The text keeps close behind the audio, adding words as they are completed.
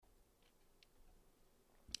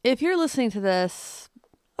if you're listening to this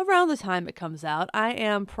around the time it comes out, I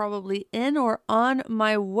am probably in or on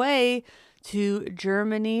my way to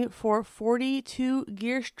Germany for 42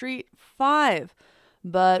 Gear Street 5.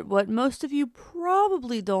 But what most of you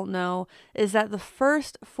probably don't know is that the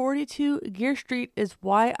first 42 Gear Street is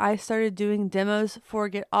why I started doing demos for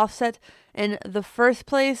Get Offset in the first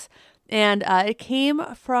place. And it came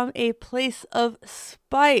from a place of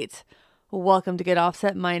spite. Welcome to Get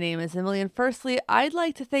Offset. My name is Emily, and firstly, I'd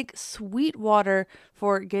like to thank Sweetwater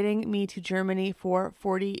for getting me to Germany for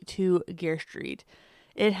 42 Gear Street.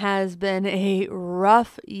 It has been a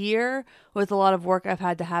rough year with a lot of work I've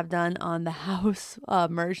had to have done on the house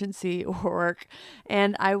emergency work,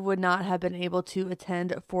 and I would not have been able to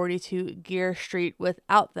attend 42 Gear Street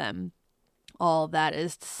without them. All that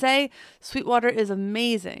is to say, Sweetwater is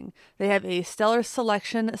amazing. They have a stellar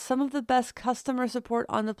selection, some of the best customer support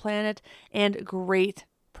on the planet, and great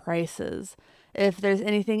prices. If there's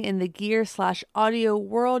anything in the gear/audio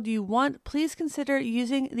world you want, please consider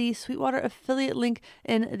using the Sweetwater affiliate link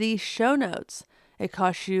in the show notes. It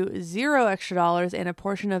costs you $0 extra, and a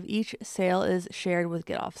portion of each sale is shared with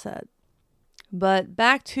Get Offset. But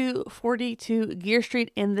back to 42 Gear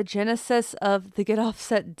Street and the genesis of the Get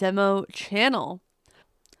Offset demo channel.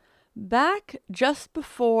 Back just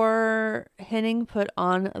before Henning put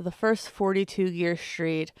on the first 42 Gear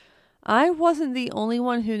Street, I wasn't the only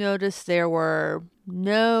one who noticed there were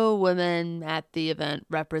no women at the event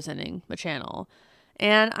representing the channel.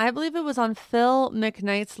 And I believe it was on Phil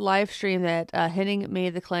McKnight's live stream that Henning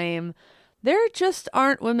made the claim, there just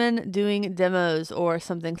aren't women doing demos or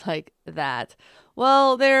something like that.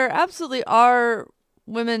 Well, there absolutely are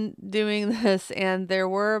women doing this, and there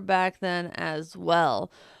were back then as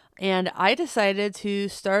well. And I decided to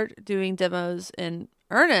start doing demos in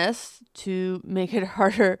earnest to make it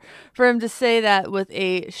harder for him to say that with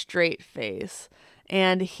a straight face.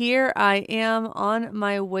 And here I am on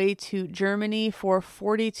my way to Germany for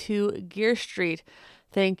 42 Gear Street.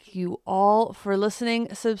 Thank you all for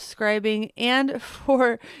listening, subscribing, and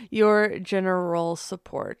for your general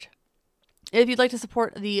support. If you'd like to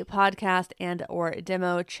support the podcast and or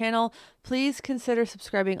demo channel, please consider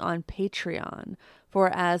subscribing on Patreon. For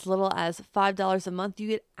as little as $5 a month, you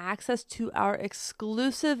get access to our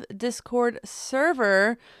exclusive Discord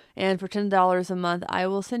server. And for $10 a month, I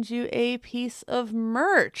will send you a piece of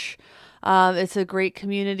merch. It's a great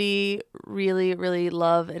community. Really, really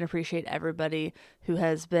love and appreciate everybody who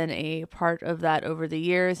has been a part of that over the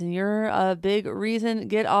years. And you're a big reason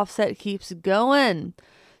Get Offset keeps going.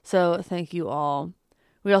 So thank you all.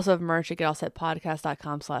 We also have merch at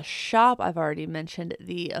getoffsetpodcast.com/shop. I've already mentioned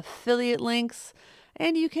the affiliate links.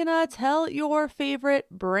 And you can tell your favorite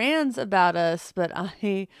brands about us. But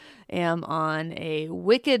I am on a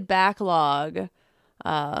wicked backlog.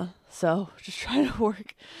 So just trying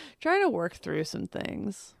to work through some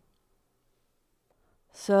things.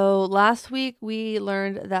 So last week we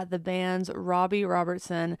learned that the band's Robbie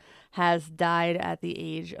Robertson has died at the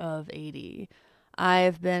age of 80.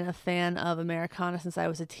 I've been a fan of Americana since I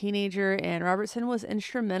was a teenager, and Robertson was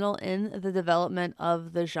instrumental in the development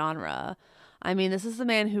of the genre. I mean, this is the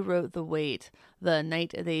man who wrote The Wait, The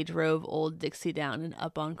Night They Drove Old Dixie Down, and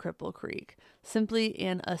Up on Cripple Creek. Simply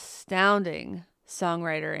an astounding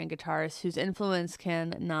songwriter and guitarist whose influence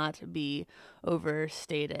cannot be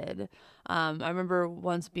overstated. I remember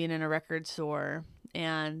once being in a record store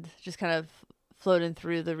and just kind of floating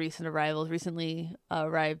through the recently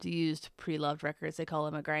arrived used pre-loved records. They call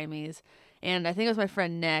them a Grimies. And I think it was my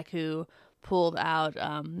friend Nick who pulled out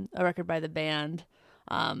a record by the band.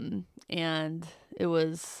 And it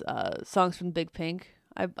was Songs from Big Pink,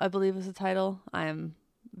 I believe is the title. I am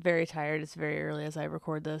very tired. It's very early as I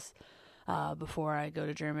record this before I go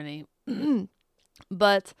to Germany.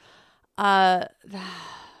 But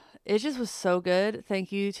it just was so good.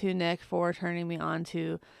 Thank you to Nick for turning me on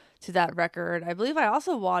to that record. I believe I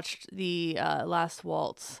also watched the Last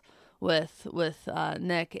Waltz with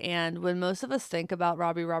Nick. And when most of us think about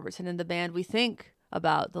Robbie Robertson and the band, we think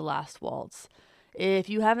about The Last Waltz. If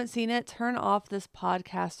you haven't seen it, turn off this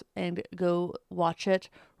podcast and go watch it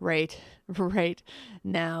right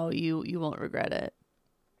now. You won't regret it.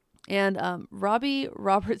 And Robbie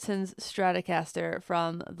Robertson's Stratocaster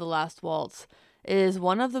from The Last Waltz is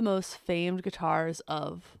one of the most famed guitars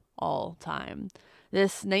of all time.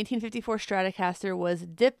 This 1954 Stratocaster was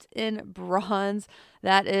dipped in bronze.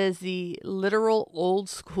 That is the literal old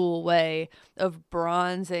school way of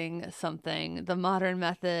bronzing something. The modern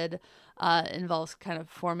method involves kind of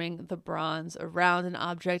forming the bronze around an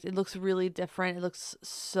object. It looks really different. It looks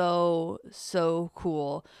so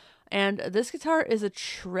cool. And this guitar is a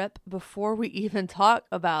trip before we even talk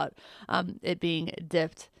about it being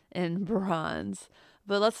dipped in bronze.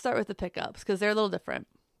 But let's start with the pickups because they're a little different.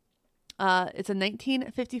 It's a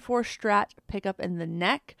 1954 Strat pickup in the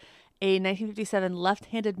neck, a 1957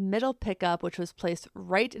 left-handed middle pickup, which was placed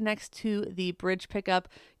right next to the bridge pickup,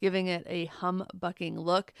 giving it a humbucking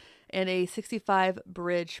look, and a 65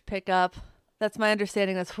 bridge pickup. That's my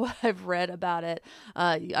understanding. That's what I've read about it.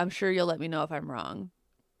 I'm sure you'll let me know if I'm wrong.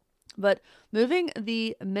 But moving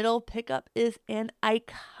the middle pickup is an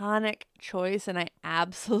iconic choice, and I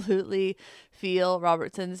absolutely feel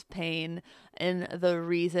Robertson's pain and the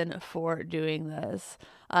reason for doing this.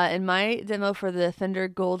 In my demo for the Fender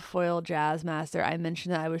Gold Foil Jazzmaster, I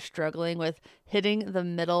mentioned that I was struggling with hitting the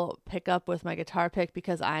middle pickup with my guitar pick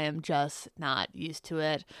because I am just not used to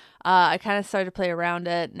it. I kind of started to play around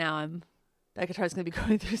it. Now that guitar's going to be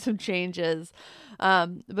going through some changes.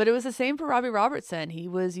 But it was the same for Robbie Robertson. He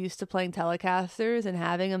was used to playing Telecasters, and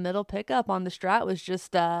having a middle pickup on the Strat was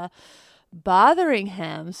just bothering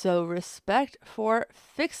him. So respect for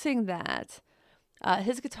fixing that.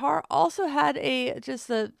 His guitar also had just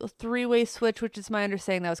a three-way switch, which is my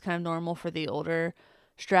understanding that was kind of normal for the older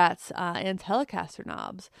Strats and Telecaster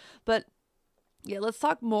knobs. But yeah, let's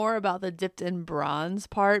talk more about the dipped in bronze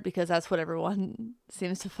part because that's what everyone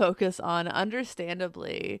seems to focus on,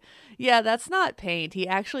 understandably. Yeah, that's not paint. He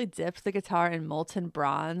actually dipped the guitar in molten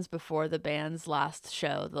bronze before the band's last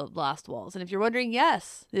show, The Last Waltz. And if you're wondering,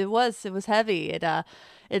 yes, it was heavy.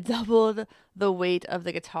 It doubled the weight of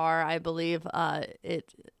the guitar. I believe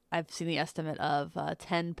I've seen the estimate of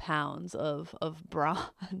 10 pounds of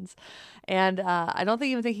bronze. And I don't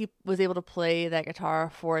even think he was able to play that guitar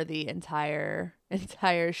for the entire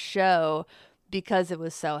show because it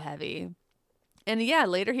was so heavy. And yeah,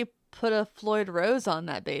 later he put a Floyd Rose on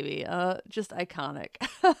that baby. Just iconic.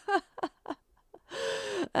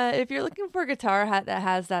 If you're looking for a guitar that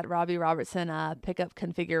has that Robbie Robertson pickup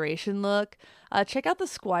configuration look, check out the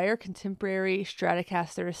Squier Contemporary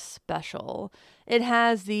Stratocaster Special. It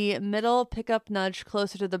has the middle pickup nudge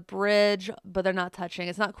closer to the bridge, but they're not touching.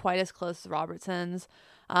 It's not quite as close as Robertson's.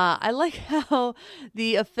 I like how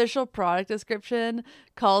the official product description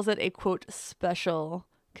calls it a, quote, special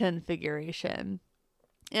configuration.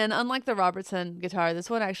 And unlike the Robertson guitar, this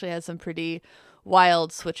one actually has some pretty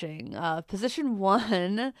wild switching. Position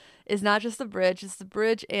 1 is not just the bridge, it's the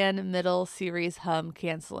bridge and middle series hum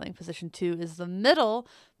canceling. Position 2 is the middle.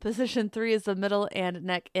 Position 3 is the middle and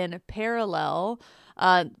neck in parallel.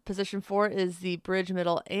 Position 4 is the bridge,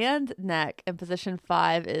 middle, and neck. And position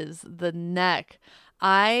 5 is the neck.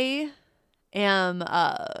 I am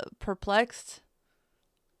perplexed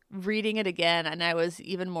reading it again, and I was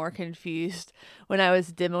even more confused when I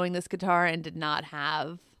was demoing this guitar and did not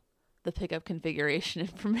have the pickup configuration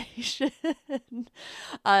information.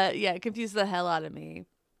 It confused the hell out of me.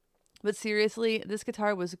 But seriously, this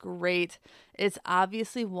guitar was great. It's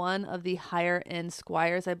obviously one of the higher end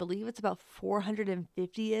Squiers. I believe it's about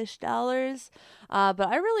 $450-ish. But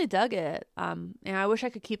I really dug it. And I wish I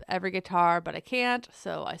could keep every guitar, but I can't,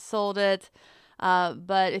 so I sold it.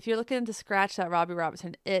 But if you're looking to scratch that Robbie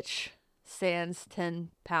Robertson itch, sans 10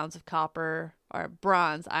 pounds of copper or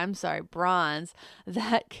bronze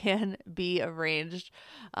that can be arranged,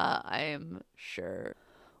 I am sure.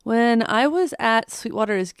 When I was at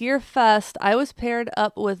Sweetwater's Gear Fest, I was paired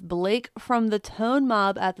up with Blake from the Tone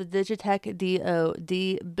Mob at the Digitech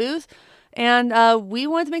DOD booth, and we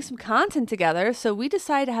wanted to make some content together, so we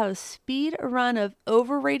decided to have a speed run of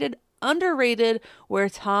Overrated, Underrated, where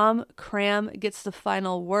Tom Cram gets the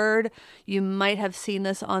final word. You might have seen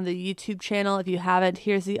this on the YouTube channel. If you haven't,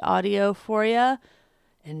 here's the audio for you.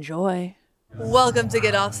 Enjoy. Welcome to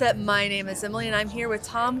Get Offset. My name is Emily, and I'm here with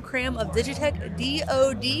Tom Cram of Digitech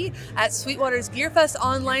DOD at Sweetwater's Gear Fest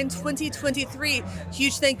Online 2023.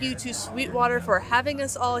 Huge thank you to Sweetwater for having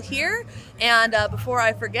us all here. And before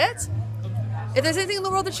I forget, if there's anything in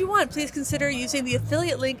the world that you want, please consider using the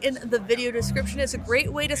affiliate link in the video description. It's a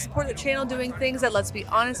great way to support the channel doing things that, let's be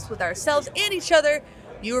honest with ourselves and each other,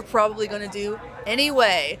 you were probably going to do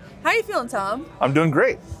anyway. How are you feeling, Tom? I'm doing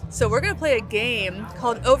great. So we're going to play a game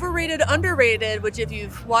called Overrated, Underrated, which if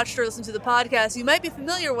you've watched or listened to the podcast, you might be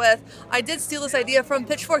familiar with. I did steal this idea from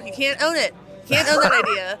Pitchfork. You can't own it. You can't own that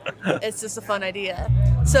idea. It's just a fun idea.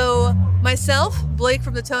 So myself, Blake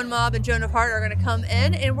from the Tone Mob, and Joan of Heart are going to come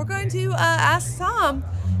in, and we're going to ask Tom,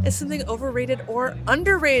 is something overrated or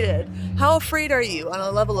underrated? How afraid are you on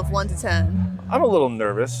a level of 1 to 10? I'm a little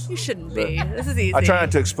nervous. You shouldn't be. This is easy. I try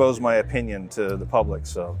not to expose my opinion to the public,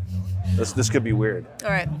 so this could be weird. All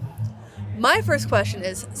right. My first question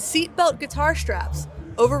is seatbelt guitar straps,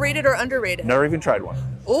 overrated or underrated? Never even tried one.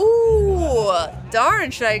 Ooh,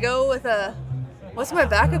 darn. Should I go with what's my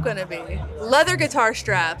backup going to be? Leather guitar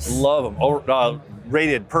straps. Love them.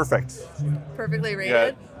 Rated perfect. Perfectly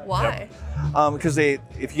rated? Yeah. Why? Because if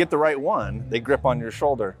you get the right one, they grip on your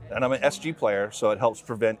shoulder. And I'm an SG player, so it helps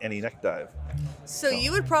prevent any neck dive. So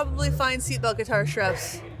you would probably find seatbelt guitar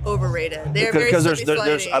straps overrated. They're very Because slippy,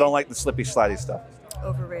 slidey. I don't like the slippy slidey stuff.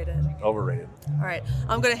 Overrated. Overrated. All right,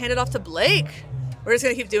 I'm gonna hand it off to Blake. We're just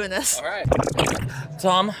gonna keep doing this. All right.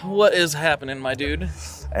 Tom, what is happening, my dude?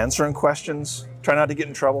 Answering questions. Try not to get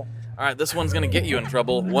in trouble. All right, this one's going to get you in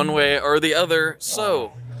trouble one way or the other.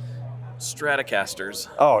 So, Stratocasters.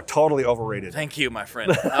 Oh, totally overrated. Thank you, my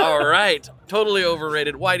friend. All right. Totally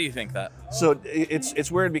overrated. Why do you think that? So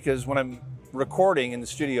it's weird because when I'm recording in the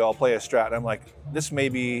studio, I'll play a Strat and I'm like, this may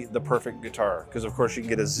be the perfect guitar. Because of course you can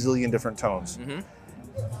get a zillion different tones. Mm-hmm.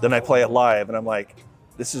 Then I play it live and I'm like,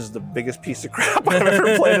 this is the biggest piece of crap I've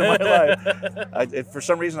ever played in my life. For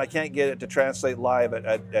some reason, I can't get it to translate live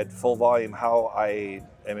at full volume how I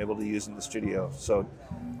am able to use in the studio. So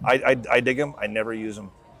I dig them. I never use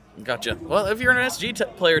them. Gotcha. Well, if you're an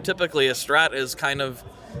SG player, typically a Strat is kind of,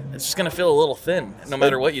 it's just going to feel a little thin no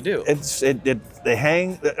matter what you do. They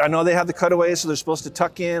hang. I know they have the cutaways, so they're supposed to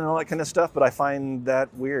tuck in and all that kind of stuff, but I find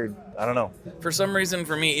that weird. I don't know. For some reason,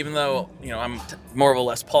 for me, even though I'm more of a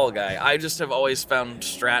Les Paul guy, I just have always found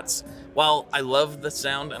Strats. While I love the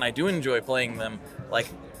sound and I do enjoy playing them, like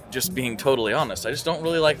just being totally honest, I just don't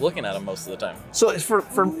really like looking at them most of the time. So it's for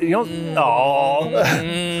So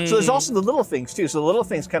there's also the little things too. So the little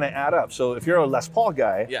things kind of add up. So if you're a Les Paul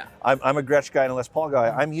guy, yeah, I'm a Gretsch guy and a Les Paul guy.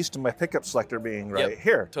 I'm used to my pickup selector being right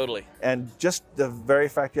here. Totally. And just the very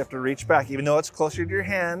fact you have to reach back, even though it's closer to your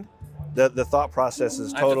hand, the thought process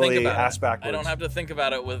is totally ass backwards. I don't have to think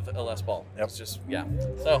about it with a Les Paul. Yep. It's just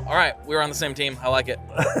So all right, we're on the same team. I like it.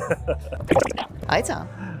 Hi, Tom.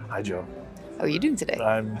 Hi, Joe. How are you doing today?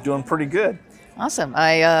 I'm doing pretty good. Awesome.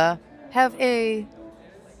 I have a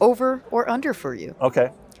over or under for you.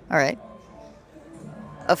 Okay. All right.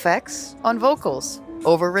 Effects on vocals.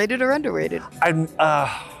 Overrated or underrated? I'm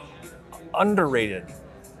underrated.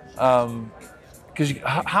 Because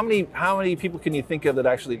how many people can you think of that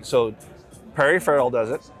actually? So Perry Farrell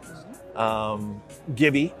does it.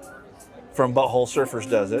 Gibby from Butthole Surfers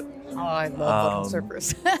does it. Oh, I love Butthole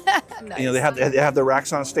Surfers. Nice. They have the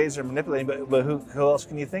racks on stage they're manipulating, but who else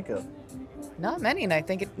can you think of? Not many, and I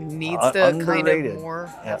think it needs to underrated. kind of more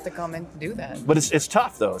have to come and do that. But it's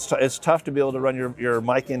tough though. It's tough to be able to run your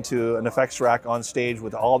mic into an effects rack on stage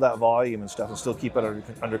with all that volume and stuff and still keep it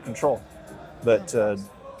under control. But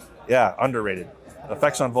underrated.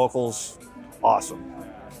 Effects on vocals, awesome.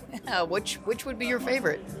 Which would be your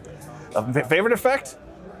favorite? Favorite effect?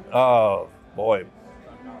 Oh boy,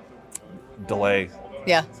 delay.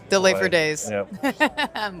 Yeah, delay for days.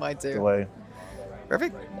 Yep. Mine too. Delay.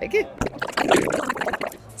 Perfect. Thank you.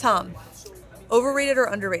 Tom, overrated or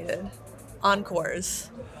underrated? Encores.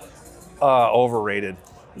 Overrated.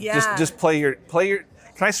 Yeah. Just play your. Can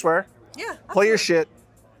I swear? Yeah. Play your shit.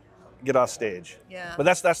 Get off stage. Yeah. But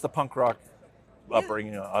that's the punk rock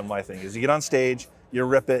upbringing on my thing. Is you get on stage, you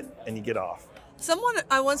rip it, and you get off.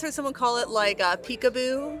 I once heard someone call it like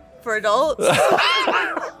peekaboo for adults.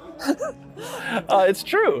 It's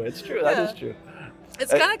true. It's true. That is true.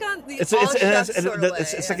 It's kind of gone the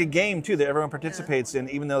it's like a game too that everyone participates in,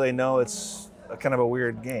 even though they know it's a kind of a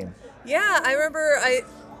weird game. Yeah, I remember.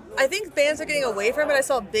 I think bands are getting away from it. I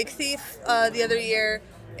saw Big Thief the other year,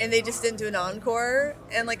 and they just didn't do an encore,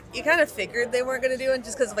 and like you kind of figured they weren't going to do it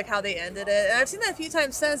just because of like how they ended it. And I've seen that a few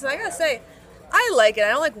times since, and I gotta say, I like it. I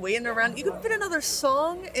don't like waiting around. You can fit another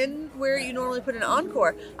song in where you normally put an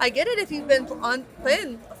encore. I get it if you've been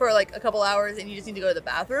playing for like a couple hours and you just need to go to the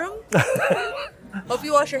bathroom. Hope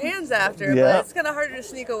you wash your hands after, but it's kind of harder to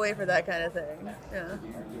sneak away for that kind of thing. Yeah.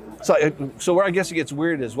 So where I guess it gets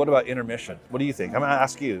weird is what about intermission? What do you think? I'm going to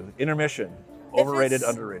ask you. Intermission, overrated,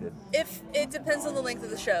 underrated? If it depends on the length of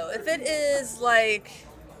the show. If it is like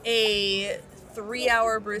a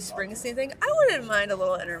 3-hour Bruce Springsteen thing, I wouldn't mind a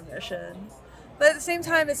little intermission. But at the same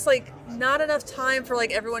time, it's like not enough time for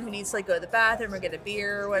like everyone who needs to like go to the bathroom or get a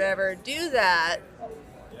beer or whatever. Do that.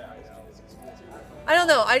 I don't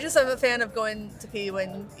know. I'm a fan of going to pee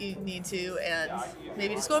when you need to, and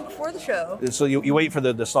maybe just going before the show. So you wait for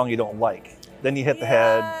the song you don't like, then you hit the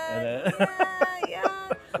head. And then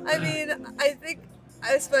I mean, I think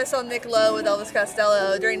I saw Nick Lowe with Elvis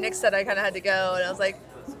Costello during Nick's set. I kind of had to go, and I was like.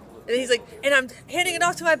 And he's like, and I'm handing it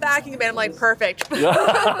off to my backing band. I'm like, perfect.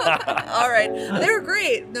 All right. They were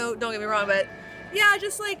great. No, don't get me wrong. But yeah,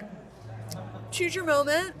 just like choose your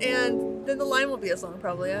moment. And then the line won't be as long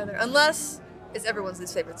probably either. Unless it's everyone's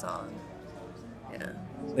least favorite song. Yeah.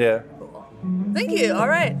 Yeah. Cool. Thank you. All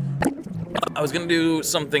right. I was going to do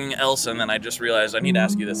something else, and then I just realized I need to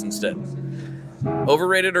ask you this instead.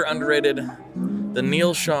 Overrated or underrated The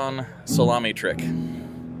Neil Sean salami trick.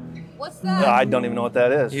 What's that? I don't even know what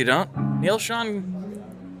that is. You don't? Neil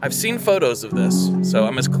Sean, I've seen photos of this, so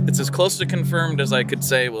it's as close to confirmed as I could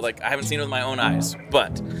say. Well, like, I haven't seen it with my own eyes,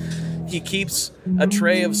 but he keeps a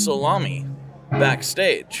tray of salami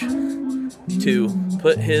backstage to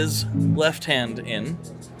put his left hand in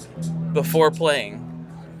before playing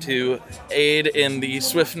to aid in the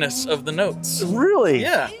swiftness of the notes. Really?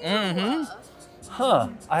 Yeah. Mm-hmm. Huh.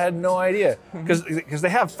 I had no idea. Because they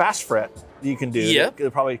have fast fret that you can do. Yep.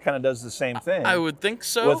 It probably kind of does the same thing. I would think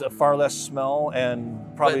so. With a far less smell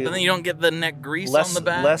and probably but then you don't get the neck grease less, on the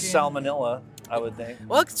back. less salmonella, I would think.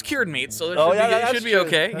 Well, it's cured meat, so that's it should be true.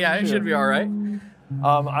 okay. That's Yeah, it true. should be all right.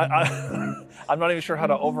 I'm not even sure how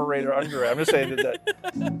to overrate or underrate. I'm just saying that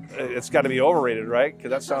it's got to be overrated, right? Because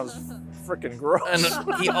that sounds freaking gross.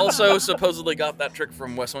 And he also supposedly got that trick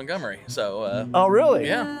from Wes Montgomery. So oh, really?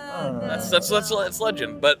 yeah, that's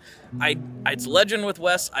legend. But it's legend with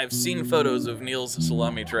Wes. I've seen photos of Neil's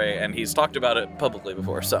salami tray, and he's talked about it publicly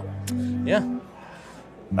before. So yeah,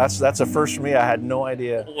 That's a first for me. I had no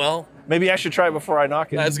idea. well, Maybe I should try it before I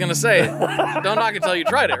knock it. I was gonna say, don't knock it till you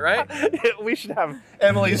tried it, right? We should have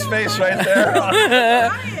Emily's face right there.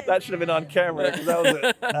 That should have been on camera because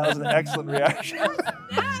that was an excellent reaction.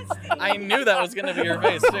 I knew that was gonna be your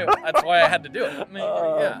face too. That's why I had to do it.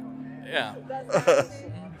 Yeah.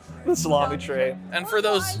 The salami tray. And for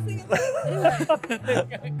those,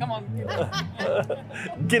 come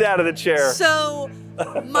on. Get out of the chair. So,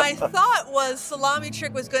 my thought was salami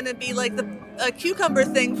trick was going to be like the cucumber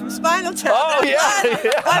thing from Spinal Tap. Oh,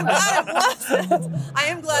 I'm glad it wasn't. I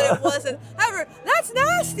am glad it wasn't. However, that's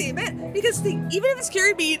nasty, man. Because even if it's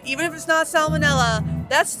cured meat, even if it's not salmonella,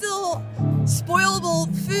 that's still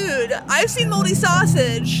spoilable food. I've seen moldy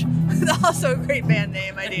sausage. Also a great band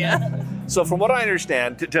name idea. So from what I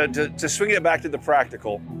understand, to swing it back to the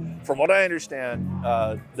practical, from what I understand,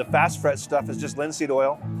 the fast fret stuff is just linseed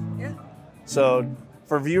oil. Yeah. So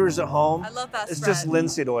for viewers at home, I love fast it's fret. just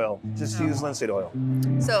linseed oil. Just use linseed oil.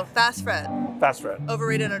 So, fast fret. Fast fret.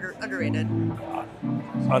 Overrated, underrated.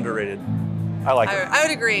 Underrated. I like it. I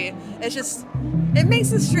would agree. It's just, it makes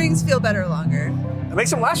the strings feel better longer. It makes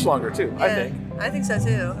them last longer too, I think. I think so too,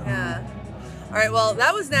 yeah. All right, well,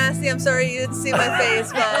 that was nasty. I'm sorry you didn't see my face,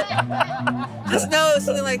 but just know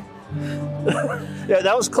something like, Yeah,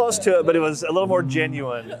 that was close to it, but it was a little more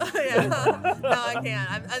genuine. yeah. No, I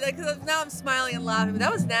can't. Cause now I'm smiling and laughing, but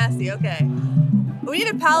that was nasty. Okay. We need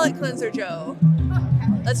a palate cleanser, Joe.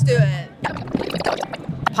 Let's do it.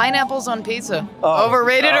 Pineapples on pizza. Oh,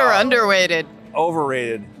 Overrated or underrated?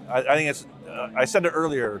 Overrated. I think it's, I said it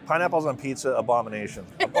earlier, pineapples on pizza, abomination.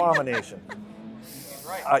 Abomination.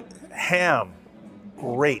 Ham,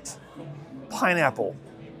 great. Pineapple,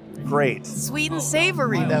 great. Sweet and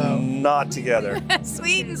savory, though. Not together.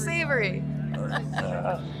 Sweet and savory.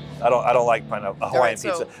 I don't like pineapple Hawaiian Alright,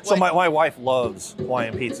 so pizza. So what- my wife loves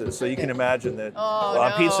Hawaiian pizza, so you can imagine that Oh,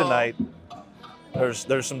 on no. pizza night,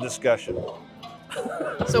 there's some discussion.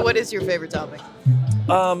 So what is your favorite topping?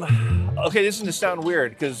 Okay, this is gonna sound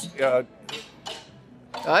weird because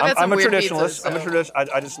I've had some I'm a weird traditionalist. pizzas, I'm a so-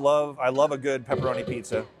 traditionalist. I love a good pepperoni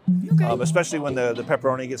pizza, Okay. especially when the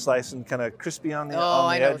pepperoni gets sliced and kind of crispy on the, Oh, on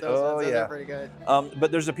the I know edge. those. Oh Those yeah. are pretty good.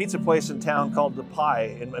 But there's a pizza place in town called The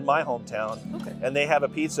Pie in my hometown, Okay. and they have a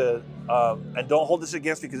pizza. And don't hold this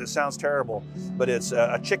against me because it sounds terrible, but it's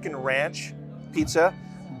a chicken ranch pizza.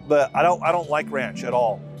 But I don't like ranch at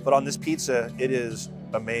all. But on this pizza, it is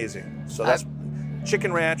amazing. So that's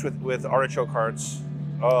chicken ranch with artichoke hearts.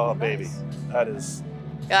 Oh baby, that is.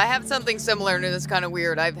 Yeah, I have something similar to this kind of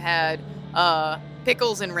weird. I've had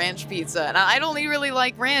pickles and ranch pizza, and I don't really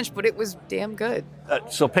like ranch, but it was damn good.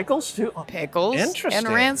 So pickles too. Pickles Interesting.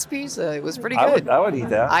 and ranch pizza. It was pretty I good. would eat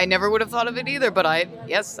that. I never would have thought of it either, but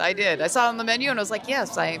yes, I did. I saw it on the menu and I was like,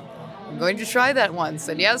 yes, I'm going to try that once.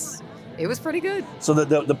 And yes, it was pretty good. So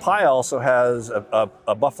the Pie also has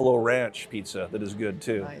a buffalo ranch pizza that is good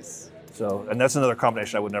too. Nice. So, and that's another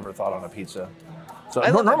combination I would never have thought on a pizza. So I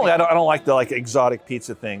love normally it. I don't like the exotic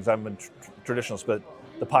pizza things. I'm a traditionalist, but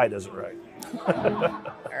the Pie does it right.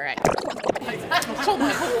 All right.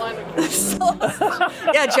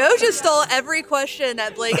 Yeah, Joe just stole every question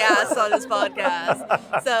that Blake asked on his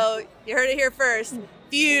podcast. So you heard it here first.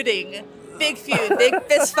 Feuding. Big feud. Big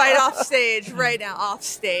fist fight off stage right now. Off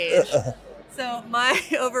stage. So my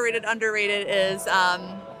overrated, underrated is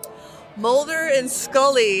Mulder and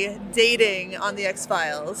Scully dating on the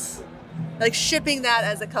X-Files. Like shipping that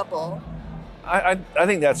as a couple. I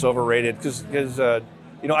think that's overrated because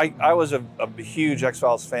I was a huge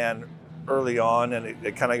X-Files fan early on, and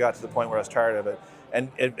it kind of got to the point where I was tired of it, and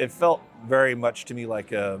it felt very much to me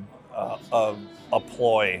like a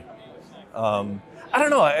ploy I don't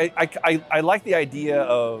know. I like the idea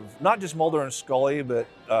of not just Mulder and Scully, but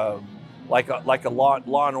like a Law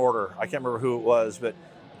and Order. I can't remember who it was, but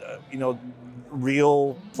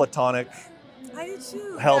real platonic, I do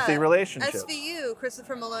too. healthy relationships. SVU,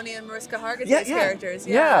 Christopher Maloney and Mariska Hargitay's Yeah. characters.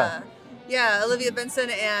 Yeah. Yeah, Olivia Benson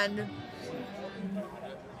and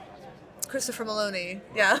Christopher Maloney.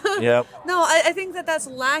 Yeah. Yep. No, I think that's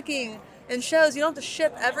lacking in shows. You don't have to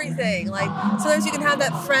ship everything. Like, sometimes you can have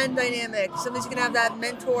that friend dynamic. Sometimes you can have that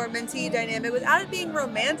mentor-mentee dynamic without it being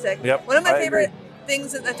romantic. Yep, One of my I favorite agree.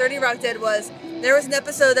 things that 30 Rock did was there was an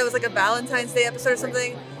episode that was like a Valentine's Day episode or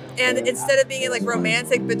something, and instead of being like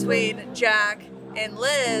romantic between Jack and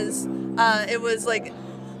Liz, it was like,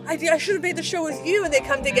 I should have made the show with you, and they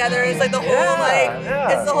come together. It's like the whole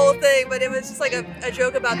it's the whole thing, but it was just like a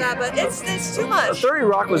joke about that. But it's too much. 30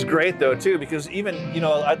 Rock was great though too, because even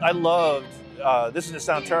I loved. This is gonna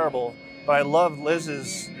sound terrible, but I loved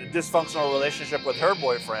Liz's dysfunctional relationship with her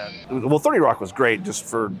boyfriend. Well, 30 Rock was great just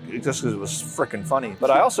because it was freaking funny.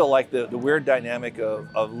 But I also like the weird dynamic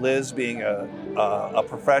of Liz being a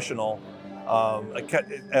professional.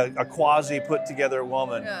 A quasi put together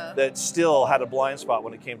woman that still had a blind spot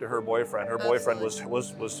when it came to her boyfriend. Her boyfriend was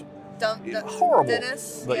horrible.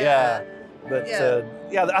 Dennis. But I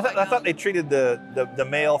thought they treated the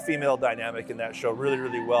male female dynamic in that show really,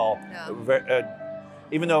 really well. Yeah.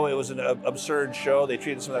 Even though it was an absurd show, they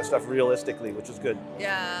treated some of that stuff realistically, which is good.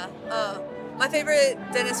 Yeah. My favorite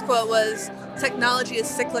Dennis quote was, "Technology is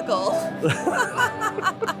cyclical."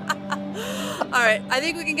 All right, I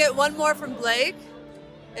think we can get one more from Blake.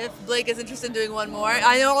 If Blake is interested in doing one more.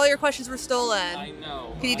 I know all your questions were stolen. I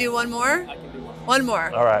know. Can you do one more? I can do one. One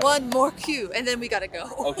more. All right. One more cue, and then we gotta go.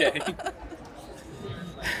 Okay.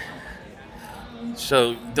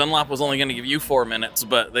 So Dunlop was only going to give you 4 minutes,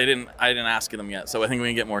 but I didn't ask them yet, so I think we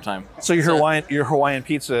can get more time. So your Hawaiian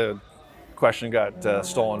pizza question got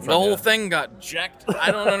stolen from The whole you. thing got jacked.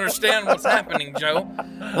 I don't understand what's happening, Joe.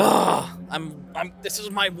 Ugh, this is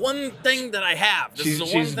my one thing that I have. This is the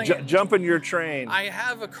one She's thing. jumping your train. I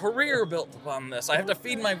have a career built upon this. I have to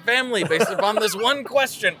feed my family based upon this one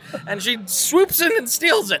question, and she swoops in and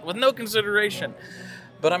steals it with no consideration.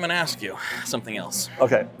 But I'm going to ask you something else.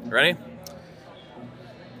 Okay. Ready?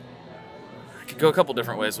 I could go a couple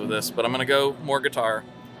different ways with this, but I'm going to go more guitar.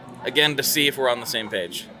 Again, to see if we're on the same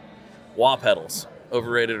page. Wah pedals,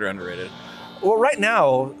 overrated or underrated? Well, right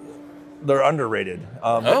now, they're underrated.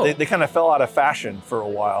 They kind of fell out of fashion for a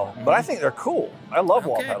while, but I think they're cool. I love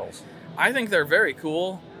wall Okay. pedals. I think they're very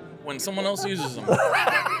cool when someone else uses them.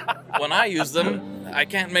 When I use them, I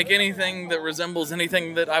can't make anything that resembles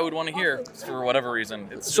anything that I would want to hear for whatever reason.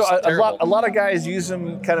 It's So just terrible. a lot of guys use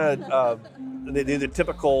them kind of, they do the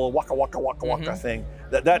typical waka waka waka waka thing.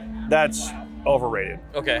 That's overrated.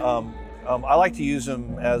 Okay. I like to use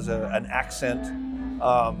them as an accent,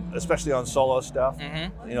 especially on solo stuff.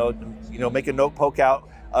 Make a note poke out.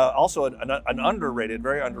 Also, an underrated,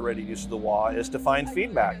 very underrated use of the wah is to find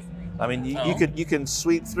feedback. I mean, you can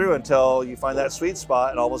sweep through until you find that sweet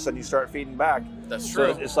spot, and all of a sudden you start feeding back. That's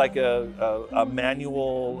So true. it's like a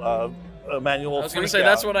manual. I was going to say freak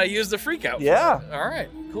that's out. what I use the freak out for. Yeah. All right.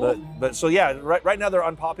 Cool. But so yeah, right now they're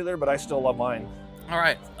unpopular, but I still love mine. All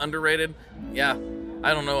right. Underrated. Yeah.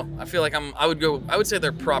 I don't know. I feel like I would say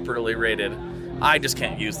they're properly rated. I just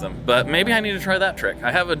can't use them. But maybe I need to try that trick.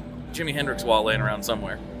 I have a Jimi Hendrix wall laying around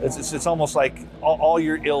somewhere. It's almost like all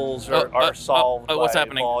your ills are solved what's by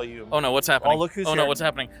happening? volume. Oh no, what's happening? Oh, look who's no, here. what's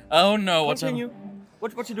happening? Oh no, what's Continue. happening?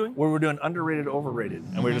 What you doing? We're doing underrated, overrated,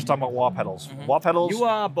 and we're just talking about wah pedals. Wah pedals. You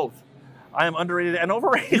are both. I am underrated and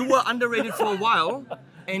overrated. You were underrated for a while,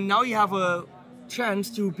 and now you have a chance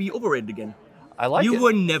to be overrated again. I like you it.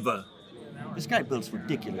 were never. This guy builds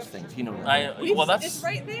ridiculous things. You know that. It's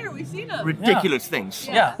right there. We've seen them. Ridiculous things.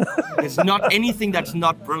 Yeah. There's not anything that's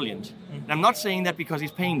not brilliant. And I'm not saying that because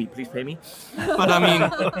he's paying me. Please pay me. But I mean,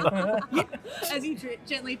 As he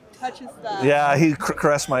gently touches the. Yeah, he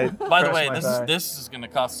caressed my. By the caressed way, my this thigh. this is going to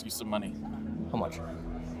cost you some money. how much?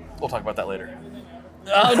 We'll talk about that later.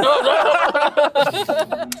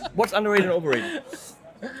 What's underrated and overrated?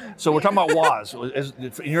 So we're talking about wahs.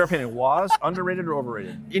 In your opinion, wahs underrated or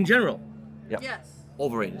overrated? In general, Yes.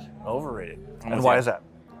 overrated. Overrated. I'm And with why you. is that?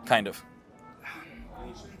 Kind of.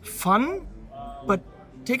 Fun, but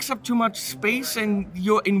takes up too much space, and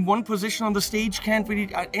you're in one position on the stage. Can't really.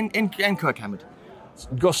 And Kirk Hammett.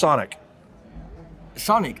 Go Sonic.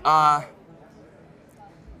 Sonic,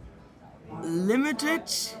 limited,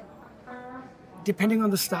 depending on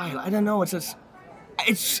the style. I don't know. It's just,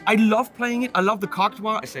 I love playing it. I love the cocked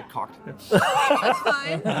one. I said cocked. That's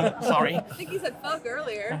fine. Sorry. I think you said fuck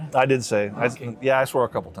earlier. I did say. Okay. I swore a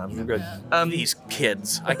couple times. We're good. These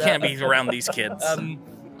kids. I can't be around these kids.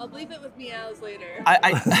 I'll bleep it with meows later.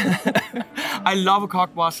 I love a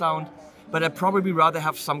cocked bar sound, but I'd probably rather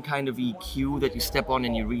have some kind of EQ that you step on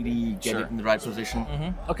and you really get Sure. it in the right position.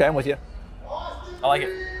 Okay, I'm with you. I like it.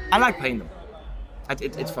 I like playing them.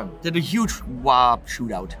 It's fun. Did a huge wah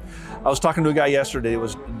shootout. I was talking to a guy yesterday who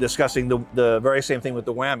was discussing the very same thing with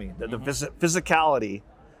the whammy, the physicality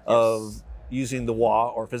of using the wah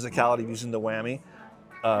or physicality of using the whammy.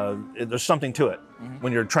 There's something to it.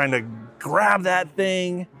 When you're trying to grab that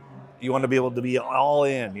thing, you want to be able to be all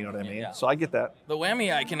in, you know what I mean? Yeah. So I get that. The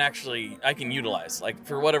whammy I can utilize. Like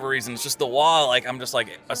for whatever reason, it's just the wah, like I'm just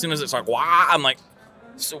like as soon as it's like wah, I'm like,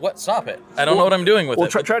 so what? Stop it. I don't know what I'm doing with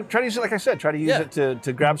it. Try to use it like I said. Try to use Yeah. it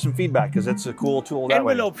to grab some feedback because it's a cool tool that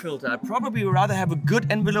way. Envelope filter. I'd probably rather have a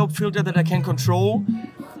good envelope filter that I can control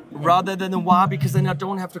rather than a wah, because then I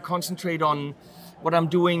don't have to concentrate on what I'm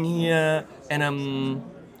doing here. And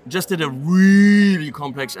just did a really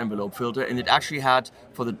complex envelope filter, and it actually had,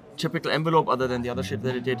 for the typical envelope, other than the other shit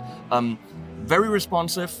that it did, very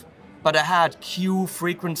responsive. But I had Q,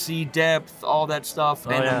 frequency, depth, all that stuff,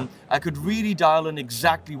 and I could really dial in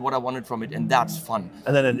exactly what I wanted from it, and that's fun.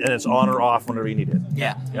 And then it's on or off whenever you need it.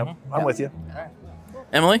 Yeah. Yep, I'm with you.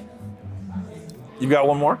 Emily? You've got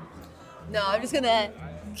one more? No, I'm just gonna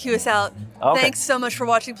cue us out. Okay. Thanks so much for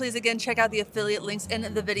watching. Please again check out the affiliate links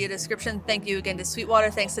in the video description. Thank you again to Sweetwater.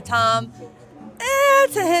 Thanks to Tom.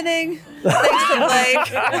 To Henning. Thanks to Blake.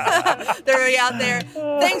 They're already out there.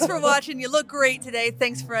 Thanks for watching. You look great today.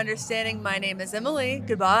 Thanks for understanding. My name is Emily.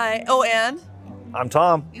 Goodbye. Oh, and I'm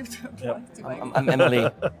Tom. I'm Emily.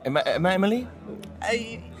 Am I Emily?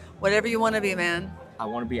 Whatever you want to be, man. I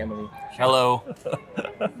want to be Emily. Hello. All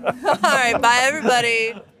right. Bye,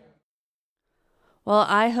 everybody. Well,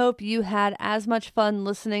 I hope you had as much fun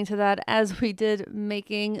listening to that as we did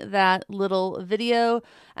making that little video.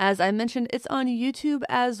 As I mentioned, it's on YouTube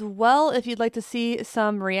as well. If you'd like to see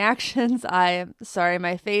some reactions, I'm sorry,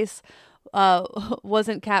 my face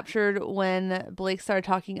wasn't captured when Blake started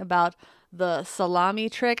talking about the salami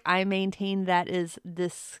trick. I maintain that is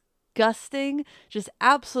disgusting, just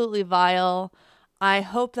absolutely vile. I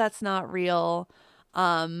hope that's not real.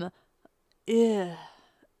 Y'all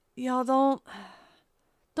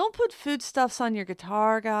don't put foodstuffs on your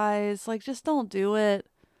guitar, guys. Like, just don't do it.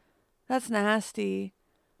 That's nasty.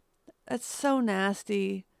 That's so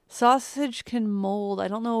nasty. Sausage can mold. I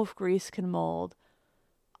don't know if grease can mold.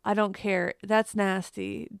 I don't care. That's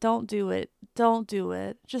nasty. Don't do it. Don't do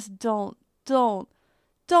it. Just don't do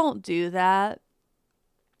that.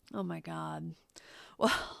 Oh my God.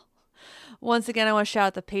 Well, once again, I want to shout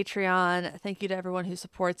out the Patreon. Thank you to everyone who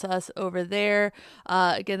supports us over there.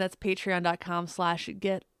 Again, that's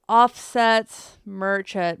patreon.com/getoffset.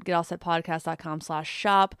 Merch at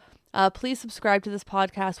getoffsetpodcast.com/shop. Please subscribe to this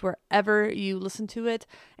podcast wherever you listen to it.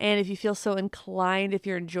 And if you feel so inclined, if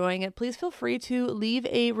you're enjoying it, please feel free to leave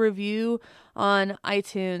a review on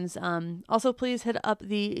iTunes. Also, please hit up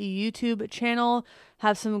the YouTube channel.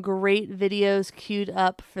 Have some great videos queued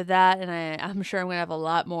up for that. And I'm sure I'm going to have a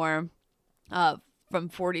lot more from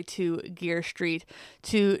 42 Gear Street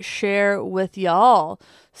to share with y'all.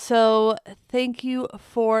 So thank you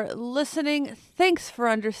for listening. Thanks for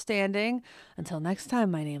understanding. Until next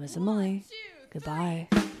time, my name is Emily. Goodbye.